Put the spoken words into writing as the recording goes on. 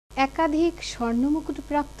একাধিক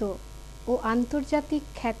স্বর্ণমুকুটপ্রাপ্ত ও আন্তর্জাতিক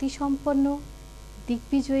খ্যাতিসম্পন্ন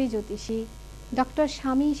দিগ্বিজয়ী জ্যোতিষী ডক্টর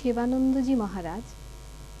স্বামী শিবানন্দজি মহারাজ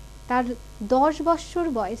তার 10 বৎসর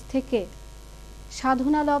বয়স থেকে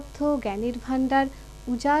সাধনালব্ধ জ্ঞানের ভাণ্ডার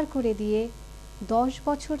উজাড় করে দিয়ে 10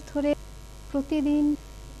 বছর ধরে প্রতিদিন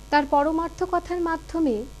তার পরমার্থ কথার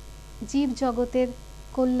মাধ্যমে জীব জগতের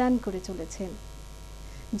কল্যাণ করে চলেছেন,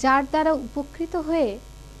 যার দ্বারা উপকৃত হয়ে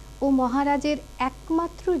ও মহারাজের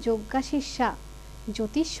একমাত্র যোগ্যা শিষ্যা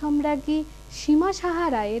জ্যোতিষ সম্রাজ্ঞী সীমা সাহা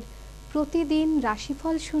রায়ের প্রতিদিন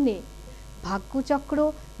রাশিফল শুনে ভাগ্যচক্র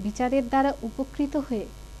বিচারের দ্বারা উপকৃত হয়ে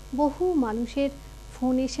বহু মানুষের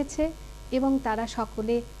ফোন এসেছে এবং তারা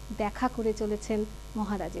সকলে দেখা করে চলেছেন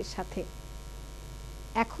মহারাজের সাথে।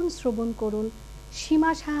 এখন শ্রবণ করুন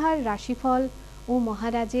সীমা সাহার রাশিফল ও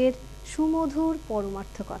মহারাজের সুমধুর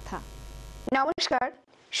পরমার্থ কথা। নমস্কার,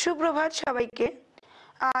 সুপ্রভাত সবাইকে।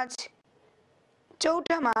 আজ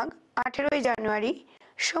 4 মাঘ 18 জানুয়ারি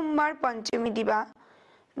সোমবার, পঞ্চমী দিবা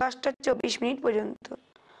 10টা 24 পর্যন্ত।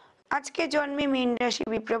 আজকে জন্মে মীন রাশি,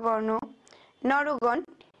 বিপ্রবর্ণ, নরগণ,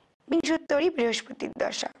 বিংশোত্তরী বৃহস্পতির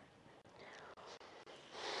দশা।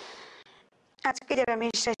 আজকে যারা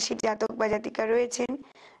মেষ রাশির জাতক বা জাতিকা রয়েছেন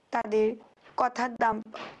তাদের কথার দাম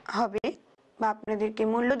হবে বা আপনাদেরকে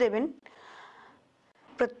মূল্য দেবেন।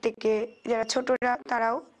 প্রত্যেকে যারা ছোটরা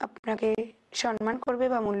তারাও আপনাকে সম্মান করবে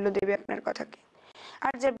বা মূল্য দেবে আপনার কথাকে।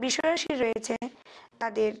 আর যারা বৃষরাশি রয়েছে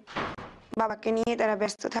তাদের বাবাকে নিয়ে তারা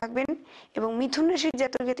ব্যস্ত থাকবেন। এবং মিথুন রাশির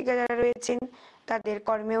জাতক জাতিকা যারা রয়েছেন তাদের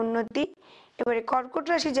কর্মে উন্নতি। এবারে কর্কট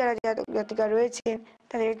রাশির যারা জাতক জাতিকা রয়েছেন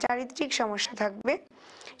তাদের চারিত্রিক সমস্যা থাকবে।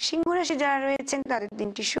 সিংহ রাশি যারা রয়েছেন তাদের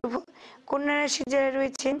দিনটি শুভ। কন্যা রাশি যারা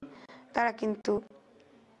রয়েছেন তারা কিন্তু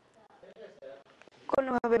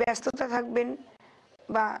কোনোভাবে ব্যস্ততা থাকবেন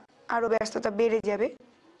বা আরো ব্যস্ততা বেড়ে যাবে।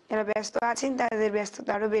 যারা ব্যস্ত আছেন তাদের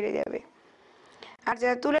ব্যস্ততা আরো বেড়ে যাবে। আর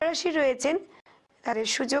যারা তুলা রাশি রয়েছেন তাদের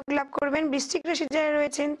সুযোগ লাভ করবেন। বৃশ্চিক রাশি যারা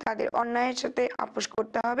রয়েছেন তাদের অন্যায়ের সাথে আপোষ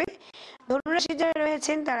করতে হবে। ধনু রাশি যারা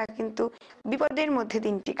রয়েছেন তারা কিন্তু বিপদের মধ্যে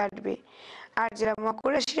দিনটি কাটবে। আর যারা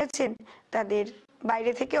মকর রাশি আছেন তাদের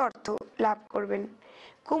বাইরে থেকে অর্থ লাভ করবেন।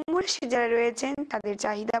 কুম্ভ রাশি যারা রয়েছেন তাদের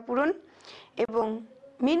চাহিদা পূরণ এবং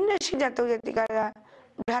মীন রাশি জাতক জাতিকারা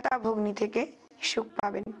ভ্রাতা ভগ্নী থেকে সুখ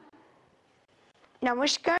পাবেন।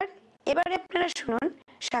 নমস্কার, এবারে আপনারা শুনুন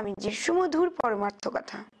স্বামীজির সুমধুর পরমার্থ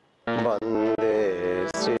কথা। বন্দে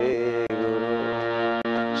শ্রী গুরু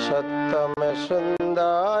সত্যম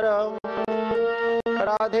সুন্দরম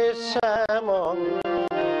রাধে শ্যামং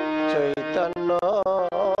চৈতন্য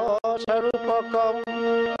স্বরূপকম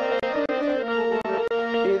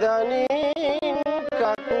ইদানীং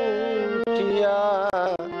কাকুটিয়া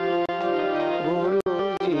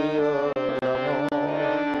গুরুজিও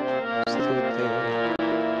নমস্তুতে।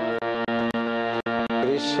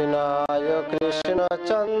 কৃষ্ণায়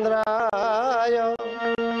কৃষ্ণচন্দ্রায়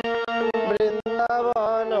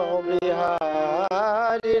বৃন্দাবন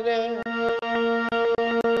বিহারিণে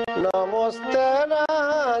নমস্তে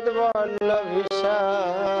নাথ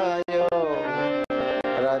বল্লভীশায়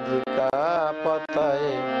রাধিকা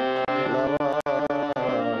পতয়ে নমঃ।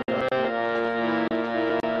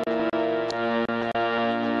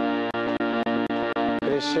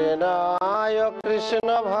 কৃষ্ণায় কৃষ্ণ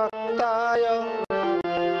ভক্তায়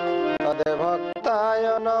তদে ভক্তায়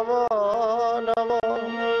নমো নমো।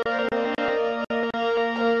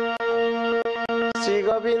 শ্রী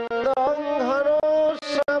গোবিন্দং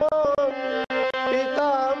ঘনশ্যামং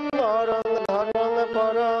পীতাম্বরং ধরং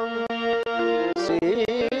পরং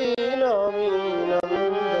শ্রীনবীনন্দনং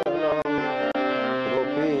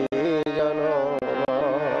গোপীজনমণ্ডলম।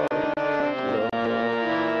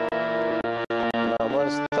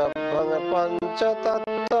 নমস্তভ্যং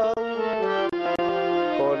পঞ্চতত্ত্বং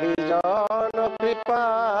কলিজন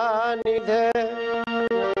কৃপানিধে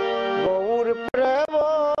গৌর প্রেম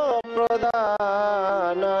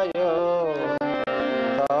প্রদানায়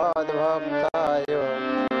তদ্ভক্তায়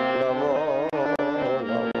নমো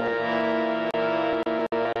নমঃ।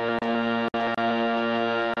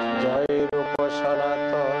 জয় রূপ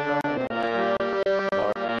সনাতন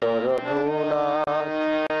ভট্ট রঘুনাথ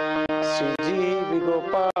শ্রীজীব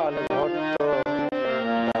গোপাল ভট্ট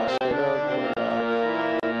দাসের রঘুনাথ।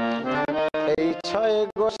 এই ছয়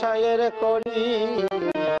গোসাইয়ের করি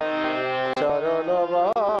চরণ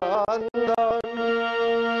বন্দন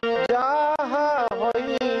যাহা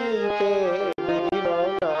হইতে বিঘ্ন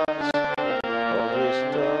নাশ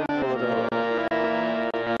অভীষ্ট পূরণ।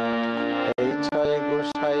 এই ছয়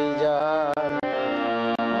গোসাই যার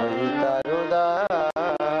হইতার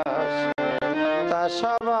দাস তা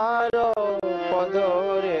সবার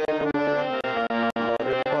পদরে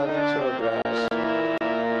পঞ্চগ্রাস।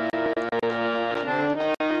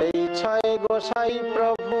 বিষয় গোসাই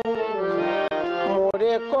প্রভু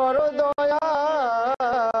মোরে কর দয়া,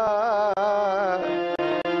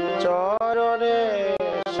 চরণে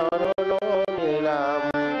শরণ নিলাম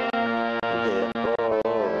দেহ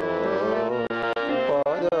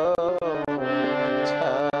পদ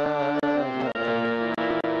ছায়া।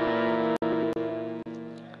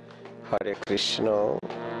 হরে কৃষ্ণ।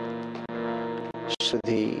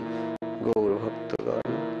 সুধী গৌর ভক্তগণ,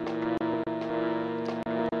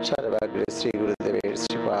 সর্বাগ্রে শ্রী গুরুদেবের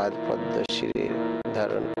শ্রীপাদ পদ্ম শিরে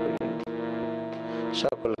ধারণ করি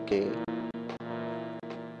সকলকে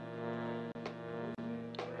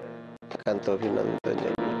একান্ত অভিনন্দন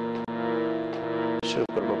জানিয়ে শুরু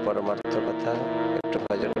করবো পরমার্থ কথা। একটু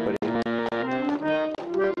ভজন করি।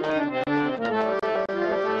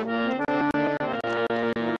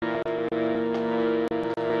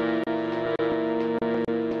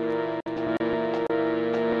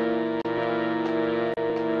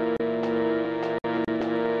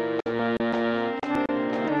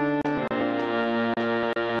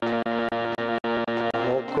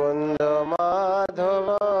 মুকুন্দ মাধব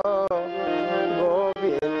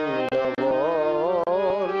গোবিন্দ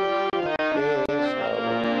বল, কেশব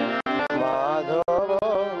মাধব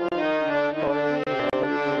হরি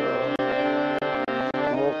হরি বল।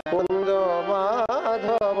 মুকুন্দ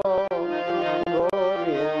মাধব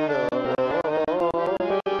গোবিন্দ বল,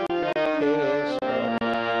 কেশব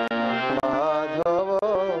মাধব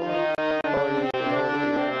হরি হরি।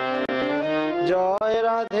 জয়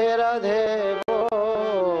রাধে রাধে বল,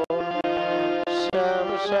 শ্যাম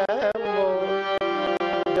শ্যাম বল।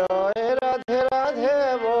 জয় রাধে রাধে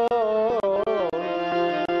বল,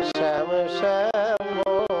 শ্যাম শ্যাম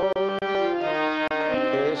বল।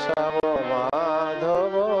 কেশব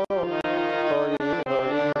মাধব হরি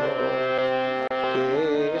হরি বল,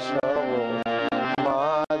 কেশব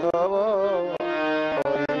মাধব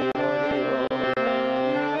হরি হরি বল।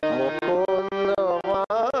 মুকুন্দ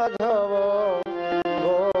মাধব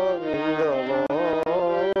গোবিন্দ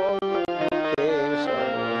বল,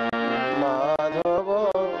 কেশব মাধব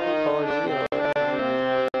হরি হরি।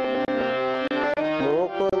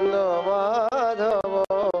 মুকুন্দ মাধব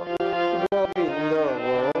গোবিন্দ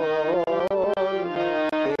বল,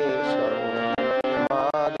 কেশব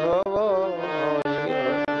মাধব হরি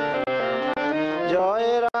হরি। জয়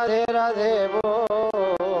রাধে রাধে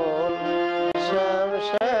বল, শ্যাম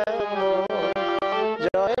শ্যাম বল।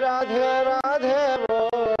 জয় রাধে রাধে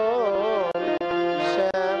বল,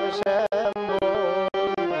 শ্যাম শ্যাম বল।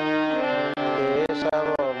 কেশব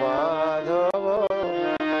মাধব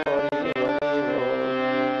হরি হরি বল,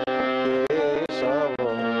 কেশব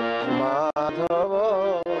মাধব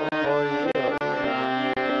হরি হরি।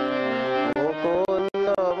 মুকুন্দ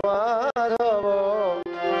মাধব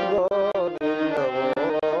গোবিন্দ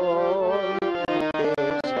বল,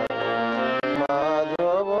 কেশব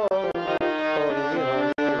মাধব হরি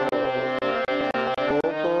হরি বল।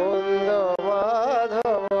 মুকুন্দ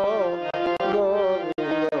মাধব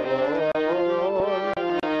গোবিন্দ বল,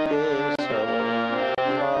 কেশব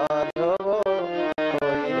মাধব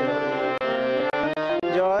হরি হরি।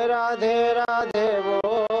 জয় রাধে রাধে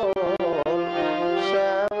বল,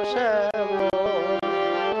 শ্যাম শ্যাম বল।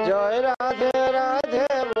 জয় রাধে রাধে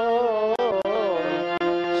বল,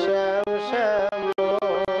 শ্যাম শ্যাম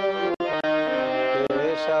বল।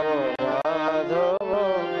 কেশব মাধব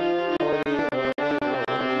হরি হরি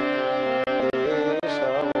বল,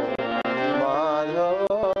 কেশব মাধব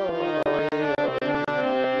হরি হরি।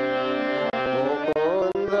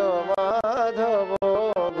 মুকুন্দ মাধব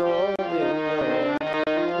গোবিন্দ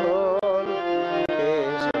বল,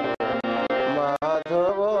 কেশব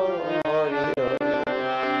মাধব হরি হরি।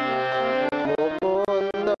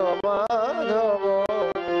 মুকুন্দ মাধব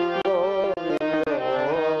গোবিন্দ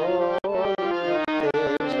বল,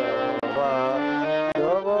 কেশব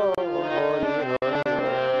মাধব হরি হরি।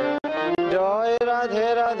 জয় রাধে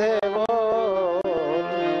রাধে বল,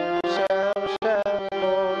 শ্যাম শ্যাম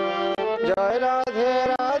বল। জয় রাধে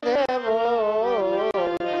রাধে বল,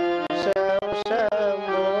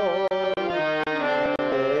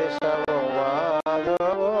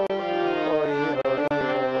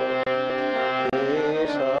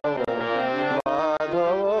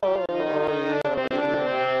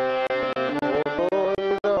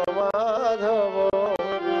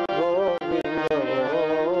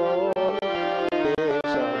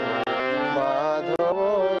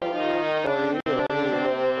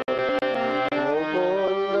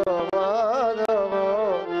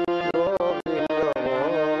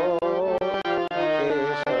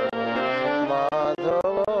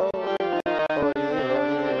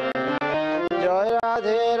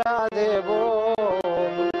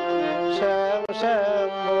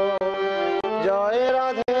 জয়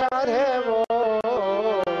রাধে রাধে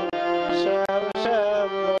বল, শ্যাম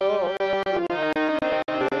শ্যাম বল,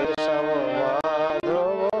 কেশব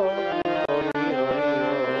মাধব হরি হরি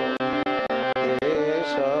বল,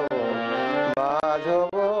 কেশব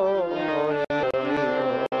মাধব হরি হরি বল,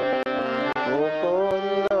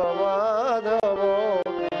 মুকুন্দ মাধব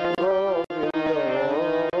গোবিন্দ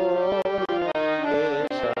বল,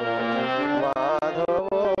 কেশব মাধব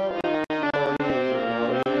হরি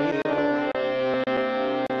হরি বল।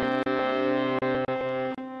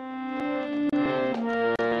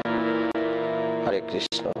 হরে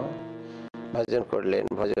কৃষ্ণ। ভজন করলেন,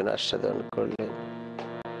 ভজন আস্বাদন করলেন।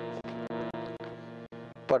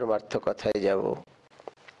 পরমার্থ কথায় যাব।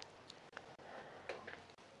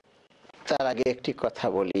 তার আগে একটি কথা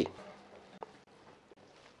বলি।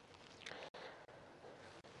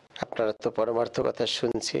 আপনারা তো পরমার্থ কথা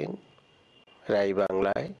শুনছেন রাই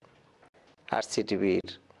বাংলায়, RCTVর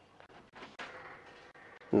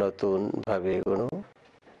নতুন ভাবে এগোনো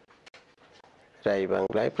রাই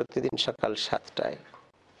বাংলায় প্রতিদিন সকাল 7টায়।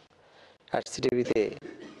 RCTVতে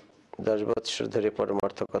 10 বছর ধরে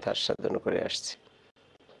পরমার্থ কথা আস্বাদন করে আসছে।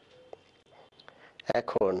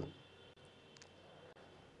 এখন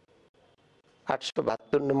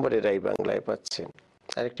 872 নম্বরে রাই বাংলায় পাচ্ছেন।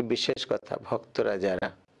 আর একটি বিশেষ কথা, ভক্তরা যারা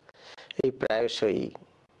এই প্রায়শই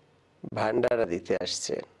ভান্ডারা দিতে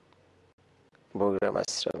আসছেন বগুড়াম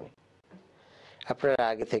আশ্রমে, আপনারা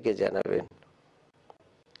আগে থেকে জানাবেন।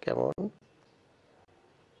 কেমন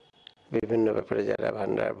বিভিন্ন ব্যাপারে যারা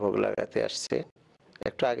ভান্ডার ভোগ লাগাতে আসছে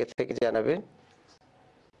একটু আগে থেকে জানাবেন।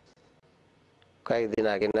 কয়েকদিন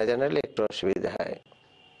আগে না জানালে একটু অসুবিধা হয়।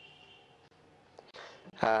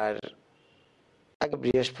 আর আগে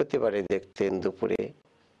বৃহস্পতিবারে দেখতেন দুপুরে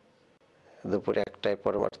 1টায়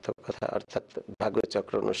পরমার্থ কথা অর্থাৎ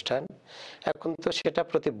ভাগ্যচক্র অনুষ্ঠান। এখন তো সেটা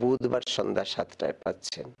প্রতি বুধবার সন্ধ্যা 7টায়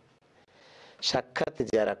পাচ্ছেন। সাক্ষাৎ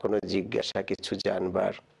যারা কোনো জিজ্ঞাসা কিছু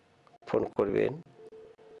জানবার ফোন করবেন,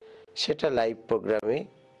 সেটা লাইভ প্রোগ্রামে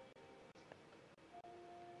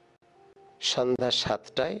সন্ধ্যা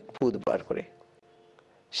 7টায় বুধবার করে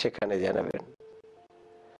সেখানে জানাবেন।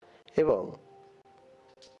 এবং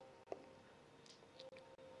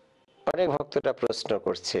অনেক ভক্তরা প্রশ্ন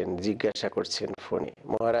করছেন, জিজ্ঞাসা করছেন ফোনে,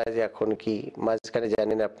 মহারাজ এখন কি মাঝখানে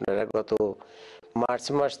জানেন আপনারা গত মার্চ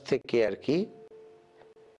মাস থেকে আর কি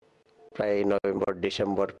প্রায় নভেম্বর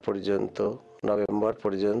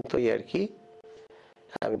পর্যন্তই আর কি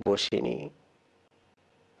আমি বসিনি,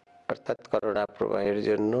 অর্থাৎ করোনা প্রবাহের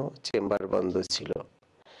জন্য চেম্বার বন্ধ ছিল।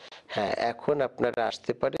 হ্যাঁ, এখন আপনারা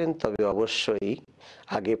আসতে পারেন, তবে অবশ্যই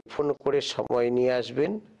আগে ফোন করে সময় নিয়ে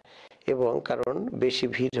আসবেন। এবং কারণ বেশি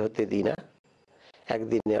ভিড় হতে দিই না,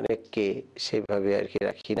 একদিনে অনেককে সেইভাবে আর কি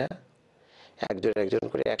রাখি না। একজন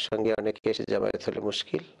করে একসঙ্গে অনেকে এসে জমায়েত হলে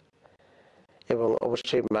মুশকিল। এবং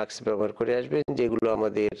অবশ্যই মাস্ক ব্যবহার করে আসবেন, যেগুলো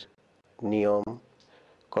আমাদের নিয়ম,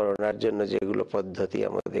 করোনার জন্য যেগুলো পদ্ধতি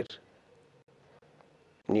আমাদের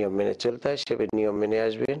নিয়ম মেনে চলতে হয়, সেভাবে নিয়ম মেনে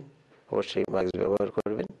আসবেন। অবশ্যই মাস্ক ব্যবহার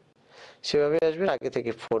করবেন, সেভাবে আসবেন। আগে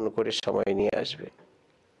থেকে ফোন করে সময় নিয়ে আসবেন।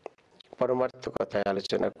 পরমার্থ কথায়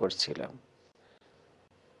আলোচনা করছিলাম,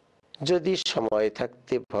 যদি সময়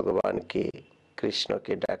থাকতে ভগবানকে,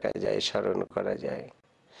 কৃষ্ণকে ডাকা যায়, স্মরণ করা যায়,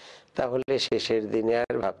 তাহলে শেষের দিনে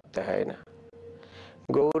আর ভাবতে হয় না।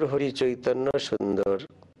 গৌর হরি চৈতন্য সুন্দর,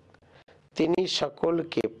 তিনি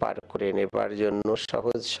সকলকে পার করে নেবার জন্য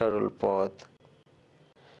সহজ সরল পথ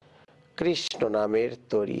কৃষ্ণ নামের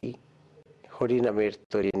তরী, হরি নামের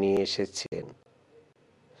তরী নিয়ে এসেছেন।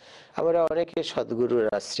 আমরা অনেকে সদ্গুরুর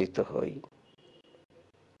আশ্রিত হই,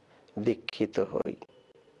 দীক্ষিত হই,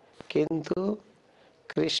 কিন্তু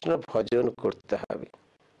কৃষ্ণ ভজন করতে হবে।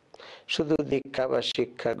 শুধু দীক্ষা বা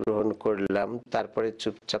শিক্ষা গ্রহণ করলাম তারপরে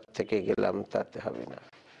চুপচাপ থেকে গেলাম, তাতে হবে না।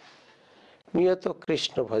 নিয়ত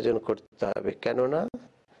কৃষ্ণ ভজন করতে হবে, কেননা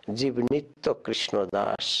জীব নিত্য কৃষ্ণ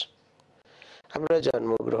দাস। আমরা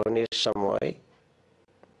জন্মগ্রহণের সময়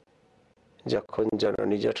যখন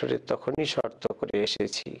জননী জঠরে তখনই শর্ত করে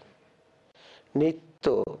এসেছি, নিত্য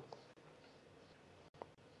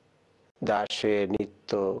দাস হয়ে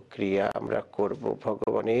নিত্য ক্রিয়া আমরা করব,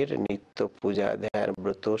 ভগবানের নিত্য পূজা ধ্যান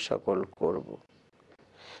ব্রত সকল করব,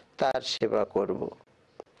 তার সেবা করব।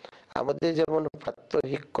 আমাদের যেমন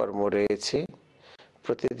প্রাত্যহিক কর্ম রয়েছে,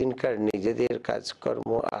 প্রতিদিনকার নিজেদের কাজকর্ম,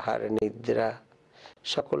 আহার নিদ্রা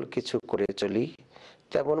সকল কিছু করে চলি,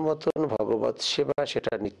 তেমন মতন ভগবত সেবা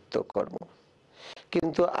সেটা নিত্য কর্ম।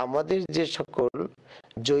 কিন্তু আমাদের যে সকল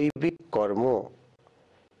জৈবিক কর্ম,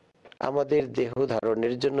 আমাদের দেহ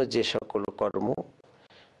ধারণের জন্য যে সকল কর্ম,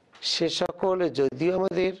 সে সকল যদিও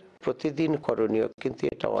আমাদের প্রতিদিন করণীয়, কিন্তু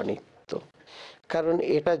এটা অনিত্য। কারণ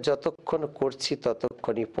এটা যতক্ষণ করছি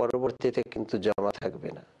ততক্ষণই, পরবর্তীতে কিন্তু জমা থাকবে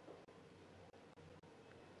না।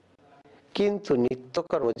 কিন্তু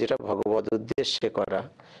নিত্যকর্ম যেটা ভগবদ উদ্দেশ্যে করা,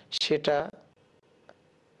 সেটা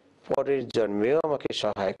পরের জন্মেও আমাকে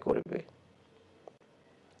সহায় করবে,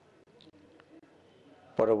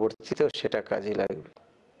 পরবর্তীতেও সেটা কাজে লাগবে।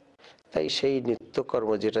 তাই সেই নিত্যকর্ম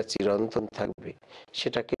যেটা চিরন্তন থাকবে,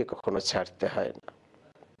 সেটাকে কখনো ছাড়তে হয় না।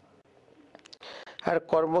 আর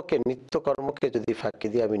কর্মকে, নিত্যকর্মকে যদি ফাঁকি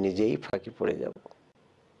দিই, আমি নিজেই ফাঁকি পড়ে যাব,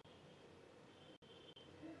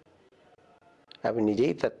 আমি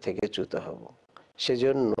নিজেই তার থেকে চ্যুত হব।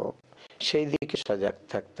 সেজন্য সেই দিকে সজাগ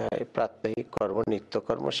থাকতে হয়। প্রাত্যহিক কর্ম,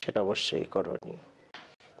 নিত্যকর্ম সেটা অবশ্যই করণীয়।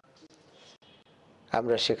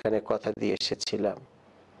 আমরা সেখানে কথা দিয়ে এসেছিলাম,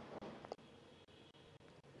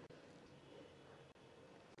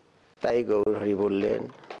 তাই গৌরহরি বললেন,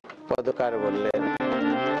 পদকার বললেন,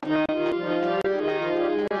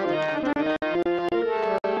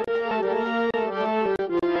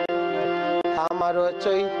 আমারও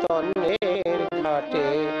চৈতন্যের ঘাটে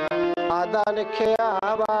আদান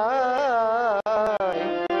খেয়াবায়,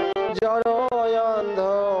 জড় অন্ধ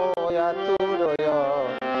আতুরয়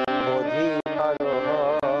বোধিবার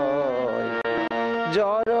হয়,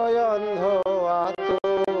 জড় অন্ধ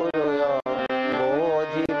আতুরয়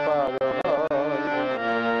বোধিবার হয়,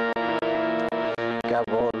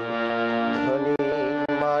 কেবল ধনী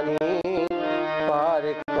মানি পার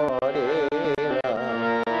করে না,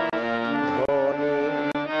 ধনী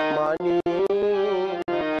মানি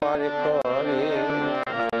পার করে,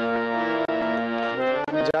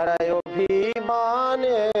 যারা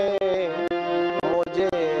অভিমানে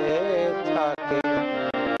মজে থাকে,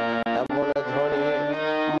 এমন ধনী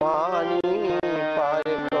মানি পার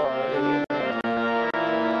করে,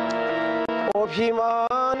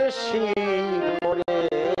 অভিমান করে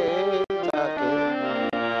থাকে,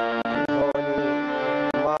 ধনী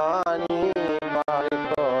মানি পার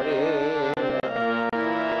করে।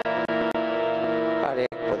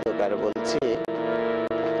 আরেক পদকার বলছে,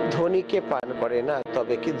 ধনীকে পান করে না,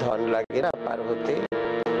 তবে কি ধন লাগে না পার হতে?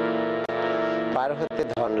 পার হতে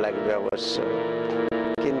ধন লাগবে অবশ্য,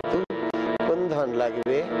 কিন্তু কোন ধন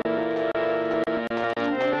লাগবে?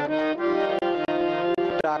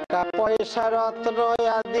 টাকা পয়সা রত্ন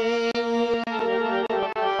আদি,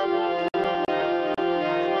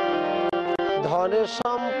 ধন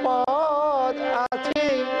সম্পদ আছে,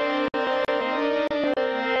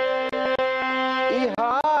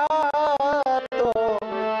 ইহা তো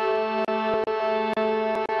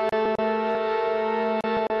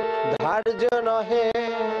ধার্য নহে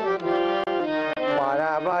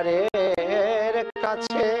পারাবারের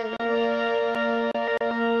কাছে।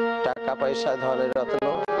 টাকা পয়সা ধনের রত্ন,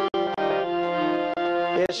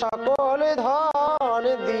 এ সকল ধন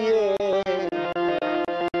দিয়ে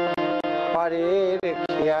পারের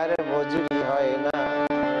খেয়ার মজুরি হয় না।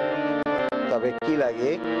 তবে কি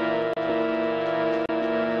লাগে?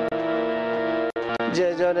 যে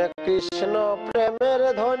জনে কৃষ্ণ প্রেমের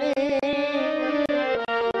ধ্বনি,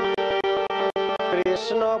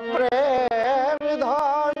 কৃষ্ণ প্রেম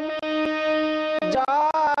ধন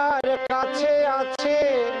যার কাছে আছে,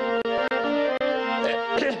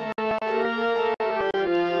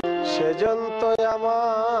 সেজন তো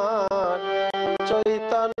আমার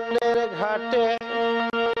চৈতন্যের ঘাটে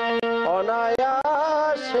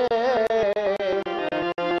অনায়াসে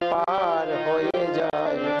পার হয়ে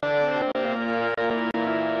যায়।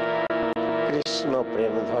 কৃষ্ণ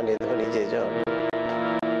প্রেম ধ্বনি ধ্বনি যেজন,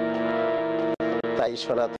 তাই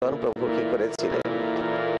সনাতন প্রভু কি করেছিলেন?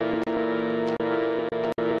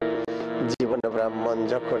 জীবনে ব্রাহ্মণ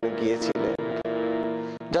যখন গিয়েছিলেন,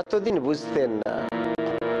 যতদিন বুঝতেন না,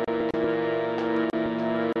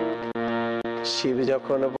 শিব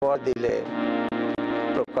যখন বর দিলেন,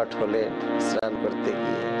 প্রকট হলেন স্নান করতে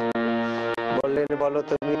গিয়ে, বললেন, বলো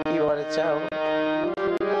তুমি কি বর চাও?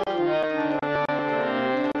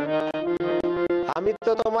 আমি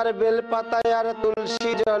তো তোমার বেলপাতায় আর তুলসী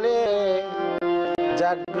জলে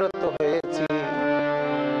জাগ্রত হয়েছি,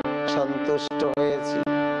 সন্তুষ্ট হয়েছি।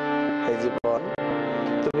 হে জীবন,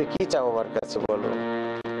 তুমি কি চাও আমার কাছে বলো?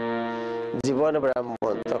 জীবন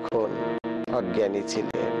ব্রাহ্মণ তখন অজ্ঞানী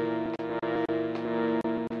ছিলেন,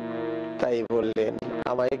 তাই বললেন,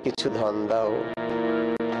 আমায় কিছু ধন দাও,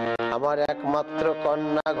 আমার একমাত্র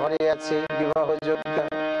কন্যা ঘরে আছে বিবাহ যোগ্যা,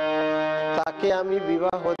 তাকে আমি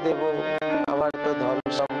বিবাহ দেব, আমার তো ধন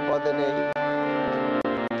সম্পদ নেই।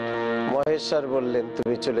 মহেশ্বর বললেন,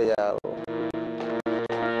 তুমি চলে যাও,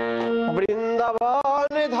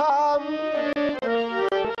 বৃন্দাবন ধাম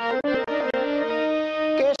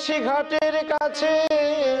কেশি ঘাটের কাছে,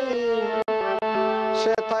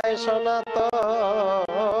 সেথায় সনাতন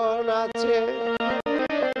আছে,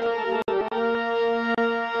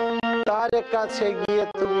 তার কাছে গিয়ে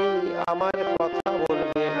তুমি আমার কথা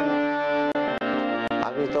বলবে,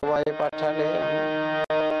 স্বামী তোমায় পাঠালেন,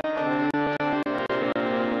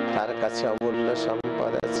 তার কাছে অমূল্য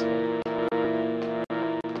সম্পদ আছে।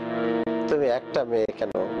 তুমি একটা মেয়ে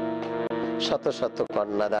কেন, শত শত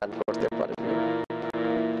কন্যা দান করতে পারবে।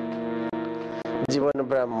 জীবন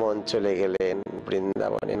ব্রাহ্মণ চলে গেলেন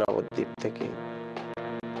বৃন্দাবনে নবদ্বীপ থেকে,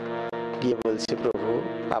 গিয়ে বলছে, প্রভু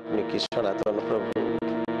আপনি কি সনাতন প্রভু?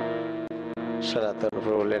 সনাতন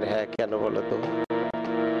প্রভু বললেন, হ্যাঁ কেন বলো তো।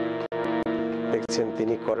 দেখছেন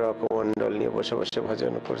তিনি করকমণ্ডল নিয়ে বসে বসে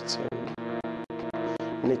ভজন করছেন,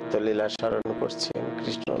 নিত্য লীলা স্মরণ করছেন,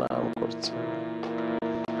 কৃষ্ণ নাম করছেন।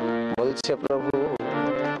 বলছে, প্রভু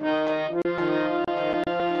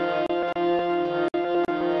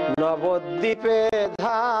নবদ্বীপে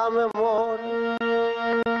ধাম মোর,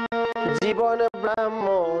 জীবন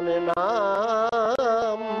ব্রাহ্মণ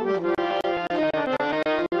নাম।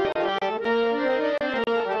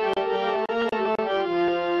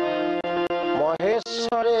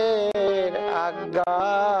 মহেশ্বরের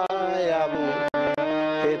আজ্ঞায় আমি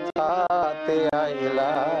হেথাতে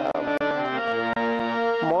আইলাম,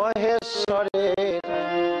 মহেশ্বরের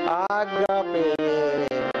আজ্ঞা পেয়ে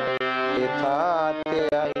হেথাতে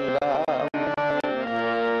আইলাম।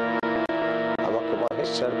 আমাকে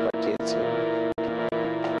মহেশ্বর পাঠিয়েছে,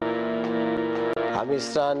 আমি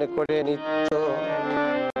স্নান করে নিত্য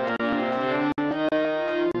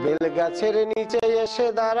বেল গাছের নিচে এসে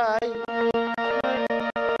দাঁড়াই।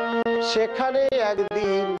 সেখানে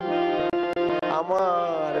একদিন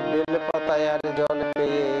আমার বেল পাতায় আর জল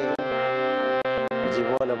পেয়ে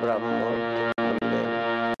জীবন ব্রাহ্মণ বললেন,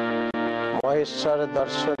 মহেশ্বর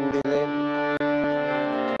দর্শন দিলেন।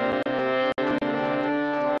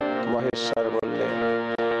 মহেশ্বর বললেন,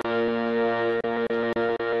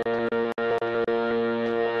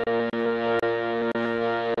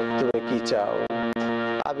 তুমি কি চাও?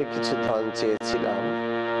 আমি কিছু ধন চেয়েছিলাম,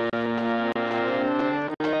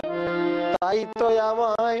 তাই তো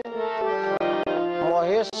আমায়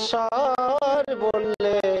মহেশ্বর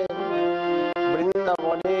বললেন,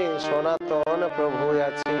 বৃন্দাবনে সনাতন প্রভু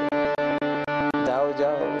আছে, যাও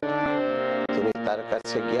যাও তুমি তার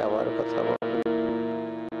কাছে গিয়ে আমার কথা বলো।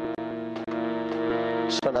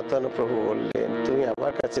 সনাতন প্রভু বললেন, তুমি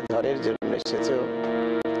আমার কাছে ধনের জন্য এসেছো?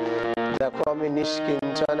 দেখো আমি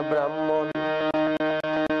নিষ্কিঞ্চন ব্রাহ্মণ,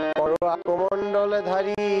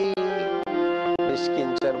 করকমণ্ডলধারী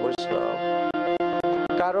নিষ্কিঞ্চন বৈষ্ণব,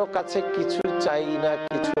 কারো কাছে কিছু চাই না,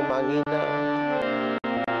 কিছু মাগি না।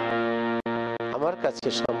 আমার কাছে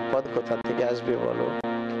সম্পদ কোথা থেকে আসবে বলো?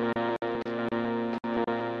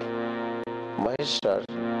 মহেশ্বর,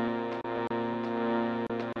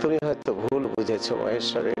 তুমি হয়তো ভুল বুঝেছো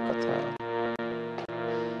মহেশ্বরের কথা।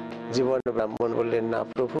 জীবন ব্রাহ্মণ বললেন, না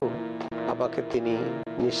প্রভু, আমাকে তিনি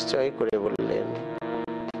নিশ্চয় করে বললেন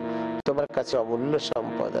তোমার কাছে অমূল্য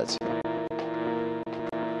সম্পদ আছে।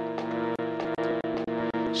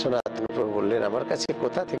 সনাতন প্রভু বললেন, আমার কাছে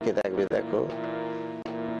কোথা থেকে থাকবে? দেখো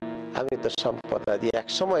আমি তো সম্পদ আদি এক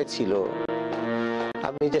সময় ছিল,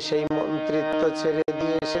 আমি যে সেই মন্ত্রিত্ব ছেড়ে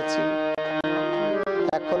দিয়ে এসেছি,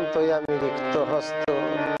 এখন তো আমি রিক্ত হস্ত,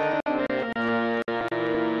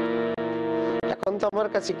 এখন তো আমার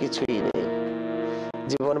কাছে কিছুই নেই।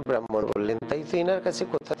 জীবন ব্রাহ্মণ বললেন, তাই তো এনার কাছে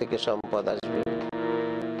কোথা থেকে সম্পদ আসবে?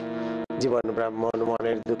 জীবন ব্রাহ্মণ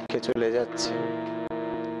মনের দুঃখে চলে যাচ্ছে।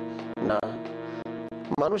 না,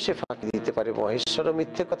 মানুষে ফাঁকি দিতে পারে, মহেশ্বর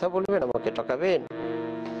মিথ্যে কথা বলবেন, আমাকে ঠকাবেন?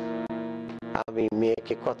 আমি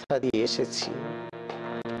মেয়েকে কথা দিয়ে এসেছি,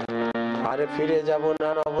 আর ফিরে যাব না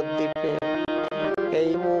নবদ্বীপে,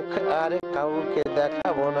 এই মুখ আর কাউকে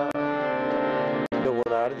দেখাবো না।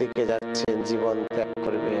 যমুনার দিকে যাচ্ছেন, জীবন ত্যাগ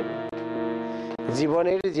করবেন,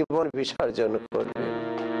 জীবনের জীবন বিসর্জন করবেন।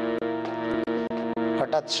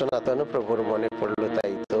 হঠাৎ সনাতন প্রভুর মনে পড়লো,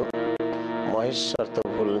 তাই তো মহেশ্বর তো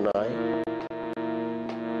ভুল নয়,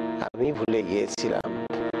 আমি ভুলে গিয়েছিলাম।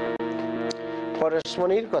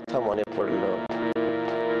 পরশমণির কথা মনে পড়ল,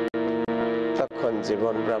 তখন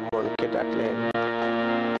জীবন ব্রাহ্মণকে ডাকলেন,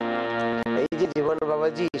 এই যে জীবন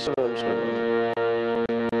বাবাজি, শুনুন শুনুন।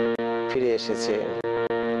 ফিরে এসেছে,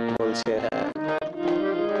 বলছে, হ্যাঁ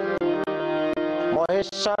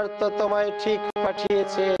মহেশ্বর তো তোমায় ঠিক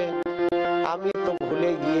পাঠিয়েছে, আমি তো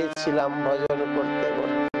ভুলে গিয়েছিলাম ভজন করতে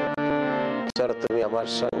করতে, চলো তুমি আমার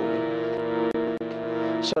সঙ্গে।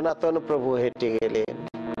 সনাতন প্রভু হেঁটে গেলেন,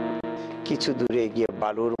 কিছু দূরে গিয়ে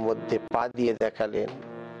বালুর মধ্যে পা দিয়ে দেখালেন,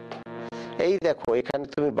 এই দেখো এখানে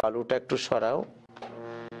তুমি বালুটা একটু সরাও,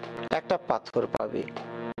 একটা পাথর পাবে।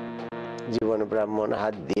 জীবন ব্রাহ্মণ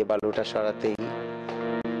হাত দিয়ে বালুটা সরাতেই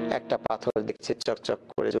একটা পাথর দেখছে চকচক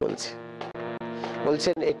করে জ্বলছে।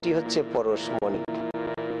 বলছেন, এটি হচ্ছে পরশমণি,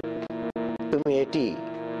 তুমি এটি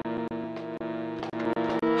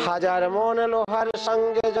হাজার মন লোহার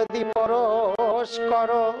সঙ্গে যদি পরশ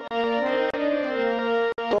করো,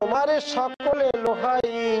 তোমার সকলে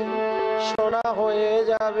লোহাই সোনা হয়ে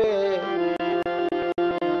যাবে।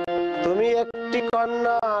 তুমি একটি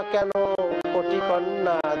কন্যা কেন কোটি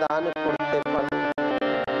কন্যা দান করতে পারো।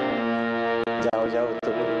 যাও যাও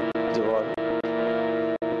তুমি জীবন,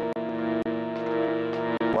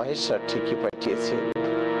 মহেশ্বর ঠিকই পাঠিয়েছে,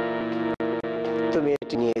 তুমি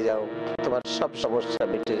এটি নিয়ে যাও, তোমার সব সমস্যা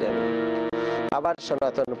মিটে যাবে। আবার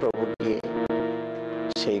সনাতন প্রভু গিয়ে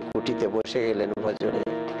সেই কুটিতে বসে গেলেন ভজনে।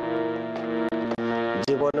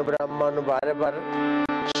 জীবন ব্রাহ্মণ বারবার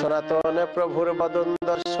সনাতন প্রভুর বদন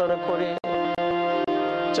দর্শন করে,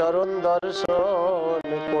 চরণ দর্শন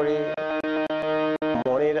করে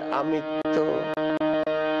মনের আমিত্ব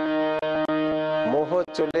মোহ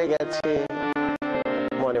চলে গেছে।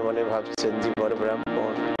 মনে মনে ভাবছেন জীবন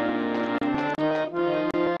ব্রাহ্মণ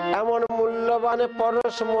এমন মূল্যবান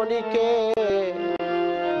পরশমণিকে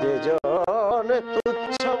যে জন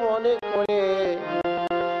তুচ্ছ মনে করে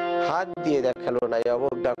হাত দিয়ে দেখালো না,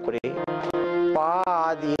 অবজ্ঞা করে পা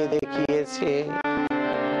দিয়ে দেখিয়েছে।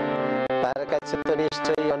 তার কাছে তো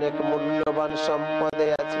নিশ্চয়ই অনেক মূল্যবান সম্পদে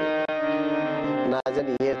আছে, না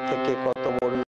জানি এর থেকে কত